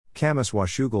Camas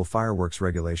Washougal fireworks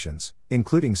regulations,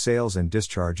 including sales and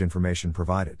discharge information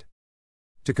provided.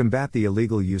 To combat the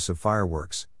illegal use of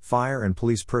fireworks, fire and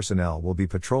police personnel will be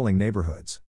patrolling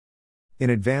neighborhoods.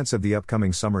 In advance of the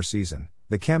upcoming summer season,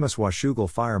 the Camas Washougal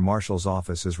Fire Marshal's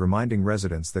Office is reminding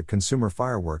residents that consumer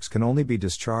fireworks can only be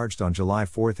discharged on July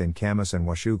 4 in Camas and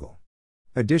Washougal.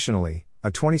 Additionally, a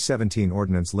 2017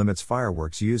 ordinance limits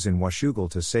fireworks use in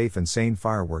Washougal to safe and sane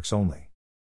fireworks only.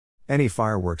 Any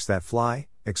fireworks that fly,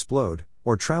 explode,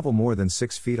 or travel more than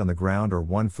 6 feet on the ground or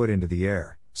 1 foot into the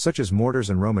air, such as mortars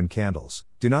and Roman candles,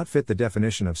 do not fit the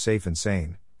definition of safe and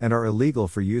sane, and are illegal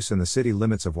for use in the city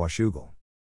limits of Washougal.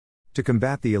 To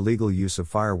combat the illegal use of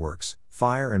fireworks,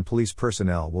 fire and police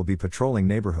personnel will be patrolling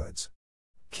neighborhoods.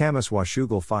 Camas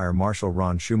Washougal Fire Marshal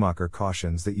Ron Schumacher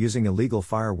cautions that using illegal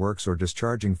fireworks or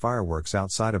discharging fireworks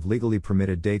outside of legally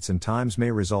permitted dates and times may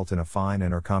result in a fine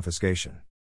and/or confiscation.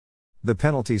 The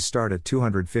penalties start at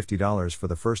 $250 for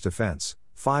the first offense,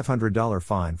 $500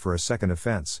 fine for a second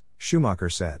offense, Schumacher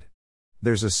said.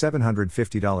 There's a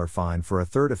 $750 fine for a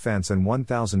third offense and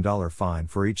 $1,000 fine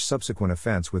for each subsequent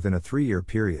offense within a 3-year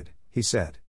period, he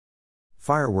said.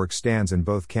 Fireworks stands in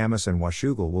both Camas and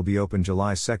Washougal will be open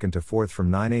July 2 to 4 from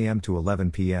 9 a.m. to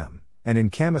 11 p.m., and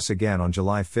in Camas again on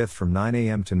July 5 from 9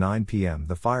 a.m. to 9 p.m.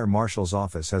 The Fire Marshal's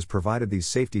Office has provided these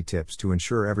safety tips to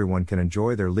ensure everyone can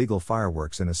enjoy their legal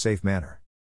fireworks in a safe manner.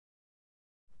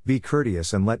 Be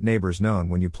courteous and let neighbors know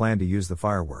when you plan to use the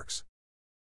fireworks.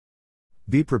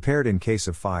 Be prepared in case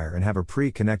of fire and have a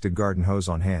pre-connected garden hose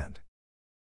on hand.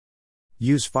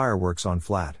 Use fireworks on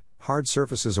flat, hard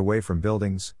surfaces away from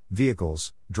buildings,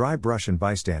 vehicles, dry brush and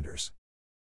bystanders.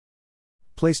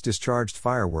 Place discharged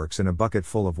fireworks in a bucket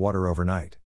full of water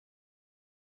overnight.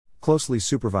 Closely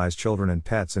supervise children and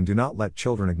pets and do not let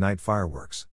children ignite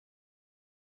fireworks.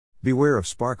 Beware of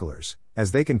sparklers,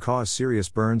 as they can cause serious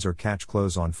burns or catch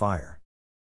clothes on fire.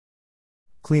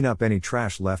 Clean up any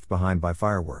trash left behind by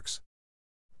fireworks.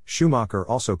 Schumacher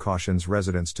also cautions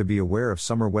residents to be aware of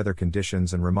summer weather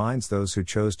conditions and reminds those who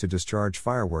chose to discharge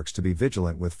fireworks to be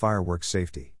vigilant with fireworks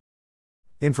safety.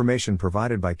 Information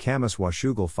provided by Camas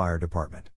Washougal Fire Department.